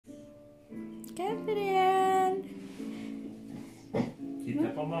Catherine! Titta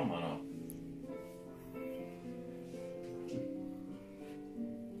på mamma då.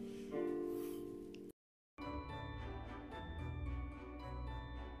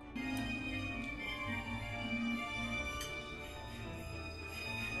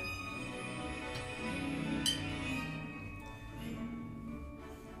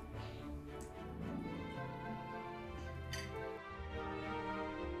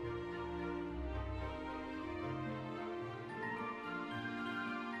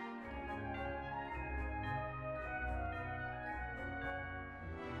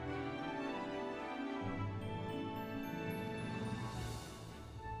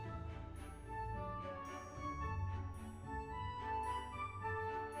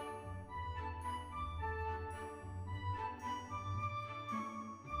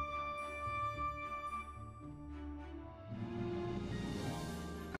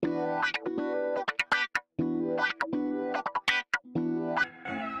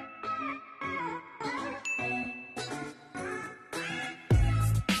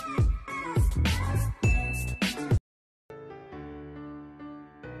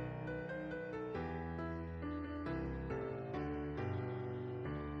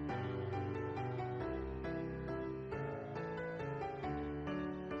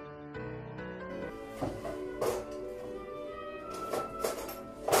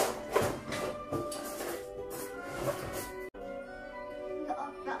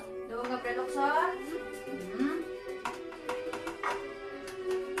 Doon nga produksyon.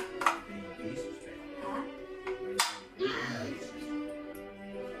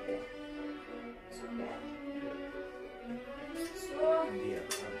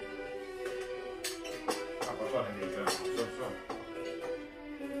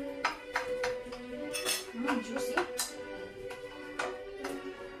 Juicy.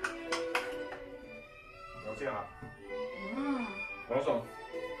 Jag ser här. Vad så?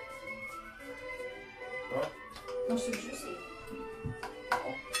 Ja. De är så juicy. Ja.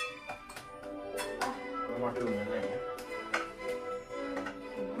 De har varit i ugnen länge.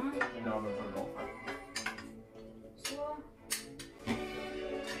 Innan de får igång här. Så.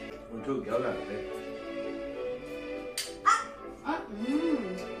 De tuggar ordentligt.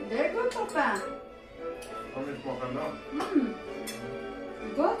 Det är gott, pappa. Har ni smakat den bra?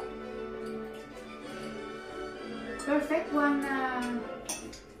 Gott. Perfect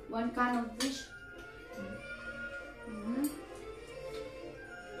one kind of dish.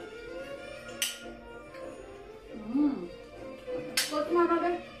 Gott,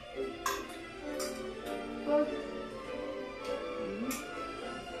 mamma. Gott.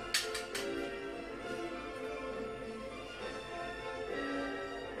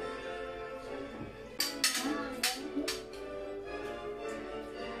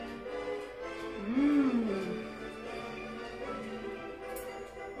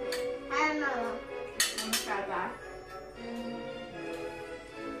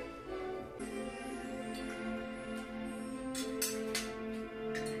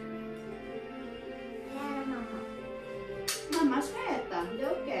 Mamma ska äta, det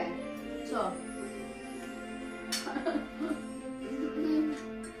är okej. Så.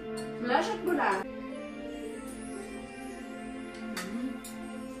 Lasat mo lang.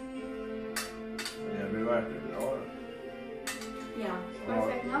 Det blir verkligen bra. Ja,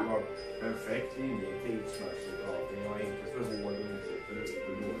 perfekt va? Ja, perfekt linje tidsmässigt. Ja, det var inte för hård och inte för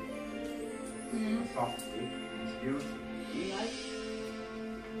dålig. Saftig. Juicy.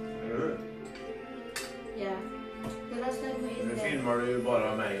 Eller hur? Ja. Nu filmar du ju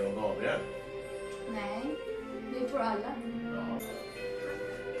bara mig och Gabriel. Nej, det är för alla. Ja.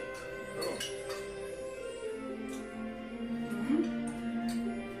 Bra.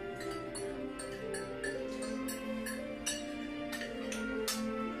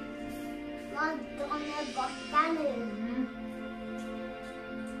 De är borta nu.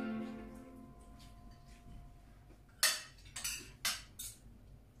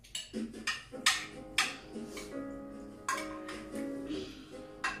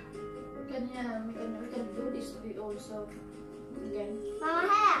 We can do this also again.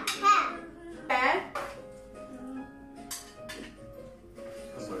 Mamma, här. Här?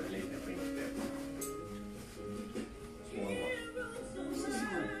 Jag börjar lite på inte. Små.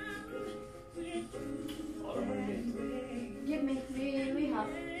 Ja, de har ju lite. Give me, we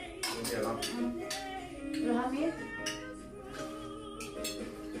have. Hela. Du har mer?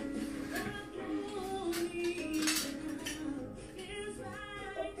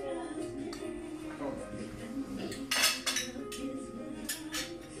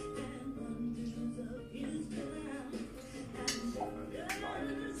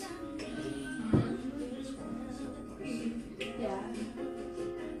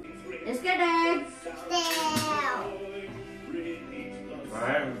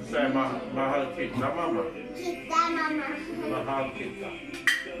 halvtitta.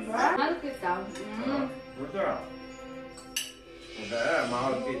 Va? Halvtitta. Mm. Vet du det? Och det är med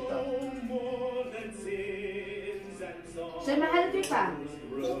halvtitta. Säg med halvtitta.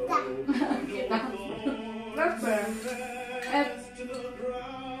 Titta. Varför?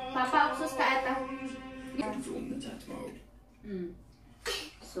 Pappa också ska äta. Mm.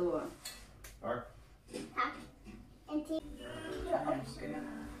 Så. Tack. Tack. En till.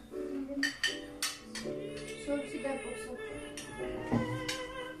 Så sitter jag också.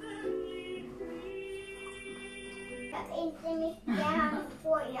 Fast inte mycket han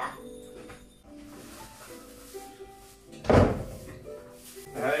får jag.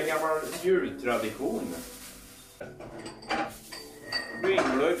 Det här är en gammal jultradition.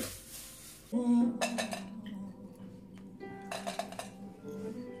 Ringglögg.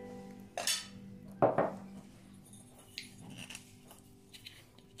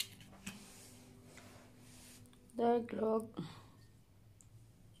 Där glögg.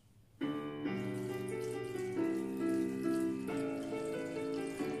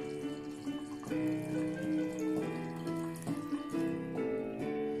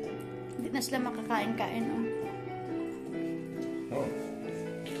 Hindi na sila makakain-kain, oh. Oh.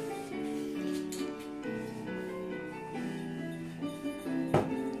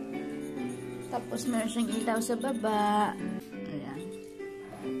 Tapos meron siyang ilaw sa baba. Ayan.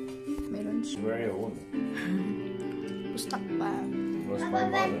 Meron siya. Very old. Pustak pa. Was my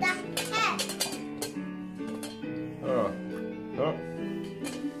mother. Ja. Ja.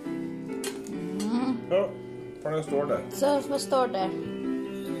 Ja. Vad det står där? Så, vad står det?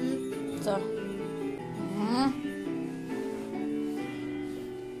 Så.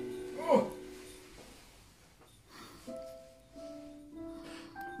 Oh.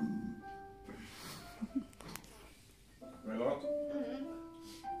 Är det gott?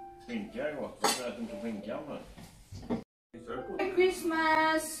 Skinka är gott. Varför äter du inte skinkan för? Merry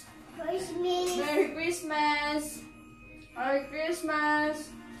Christmas! Christmas. Merry Christmas! Merry Christmas!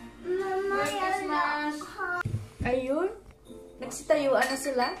 Mamma, Merry jag vill Christmas! ha. Ayun. Nagsitayuan na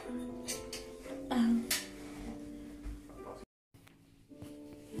sila.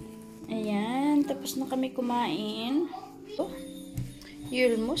 Ayan. Tapos na kami kumain. Oh.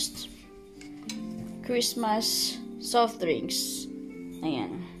 Yulmust. Christmas soft drinks.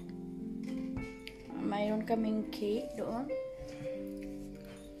 Ayan. Mayroon kaming cake doon.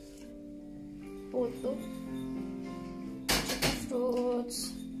 Puto.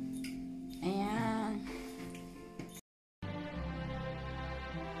 Fruits. Ayan.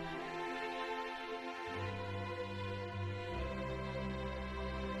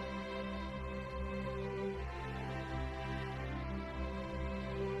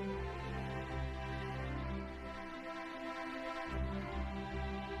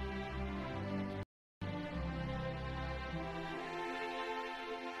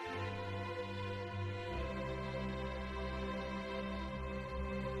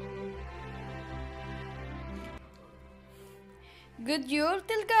 Good jul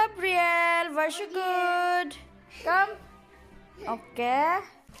till Gabriel. Varsågod. Come. Okay.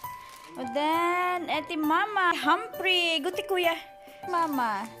 And then, eti mama. Humphrey. Guti kuya.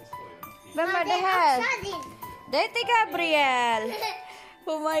 Mama. Mama det här. Det är Gabriel.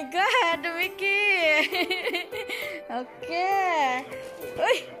 Oh my god, Vicky. Okay.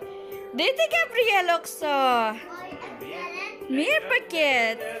 Oj. Det är Gabriel också. Mer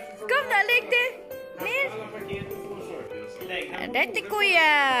paket. Kom då, lägg det. Mer. Det är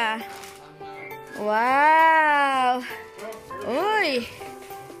kuya. Wow. Oj.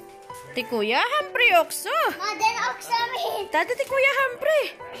 Till kuya Humphrey också. Ja, den är också min. Tata till kuya Humphrey.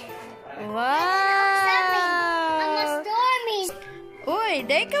 Mamma Wow. står min. Oj,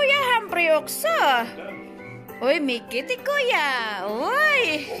 det är kuya Humphrey också. Oj, mycket till kuya. Oj.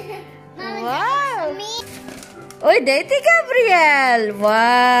 Wow. Min. Oj, det är till Gabriel. Wow.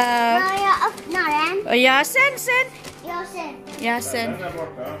 Ja, jag öppnar den. Och ja, sen. Jag ser. Ja, sen. Den är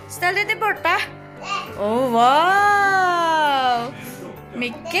borta. Ställ det borta. Oh, wow.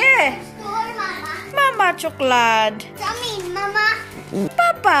 Mycket. Står mamma. Mamma choklad. Ta min mamma.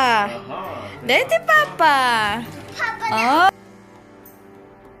 Pappa. Aha. Det är till pappa. Pappa, Oh.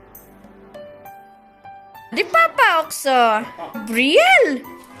 Det är pappa också. Gabriel.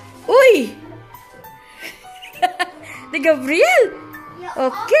 Oj. Det är Gabriel.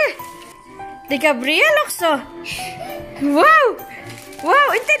 Okej. Det är Gabriel också. Wow. Wow,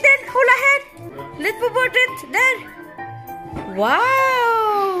 inte den. Hålla här. Lite på bordet. Där. Wow.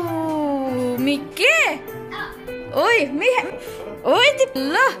 Mycket. Oj, oj,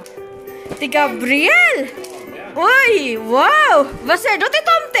 det är Gabriel. Oj, wow. Vad säger du till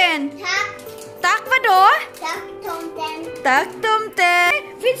tomten? tack. Tack, vadå? Tack, Tom. tomten. Tack tomten.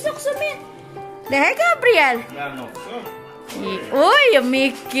 Finns också med. Det här är Gabriel. Den också. Oj,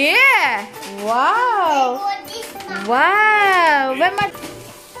 mycket. Wow. Godis, mamma. Wow. Vem har...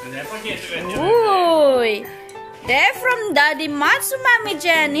 Det där paketet vet jag. Oj. Det är från Daddy Mats och Mami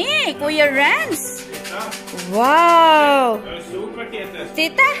Jenny. Kuya Rens. Titta. Wow. Det är ett stort paket.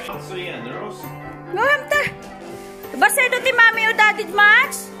 Titta. Så generös. Gå och hämta. Vad säger du till Mami och Daddy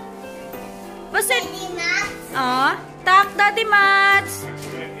Mats? Vad säger du? Daddy Mats. Ja. Tack Daddy Mats. Tack så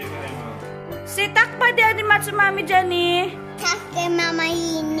mycket. Säg tack på Daddy Mats och Mami Jenny. Tack mamma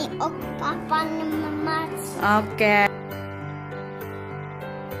Jenny och pappa Mats. Okej.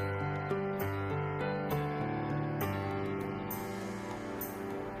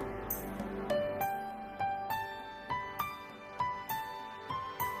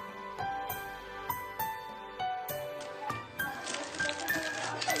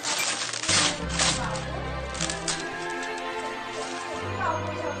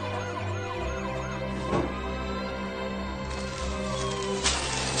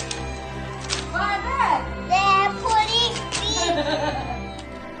 Vad är det? Det är på riktigt.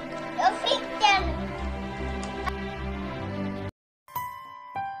 Jag fick den.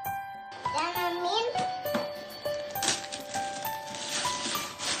 Den är min.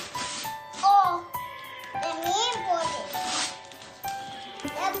 Åh, det är min på det.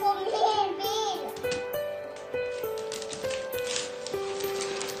 Det är på min bil.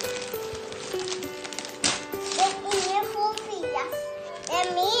 Det är ingen kopia. Det är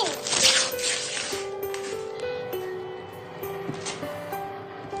min.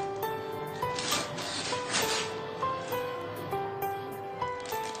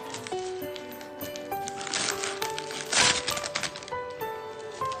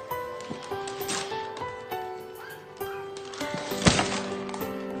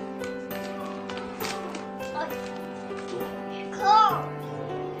 Kom.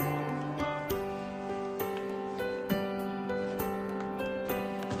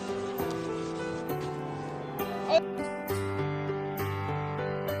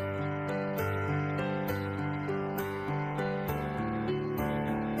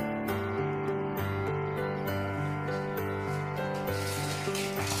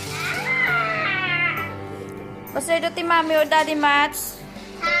 Vad säger du till Mami och Daddy Mats?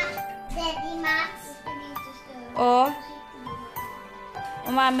 Tack, Daddy Mats.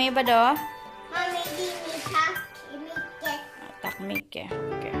 Och Mami, vadå? Mamma Jenny, tack mycket. Tack mycket.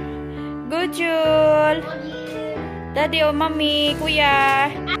 Okay. God jul! Och du. Daddy och Mami,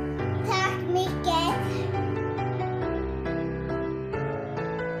 kuya.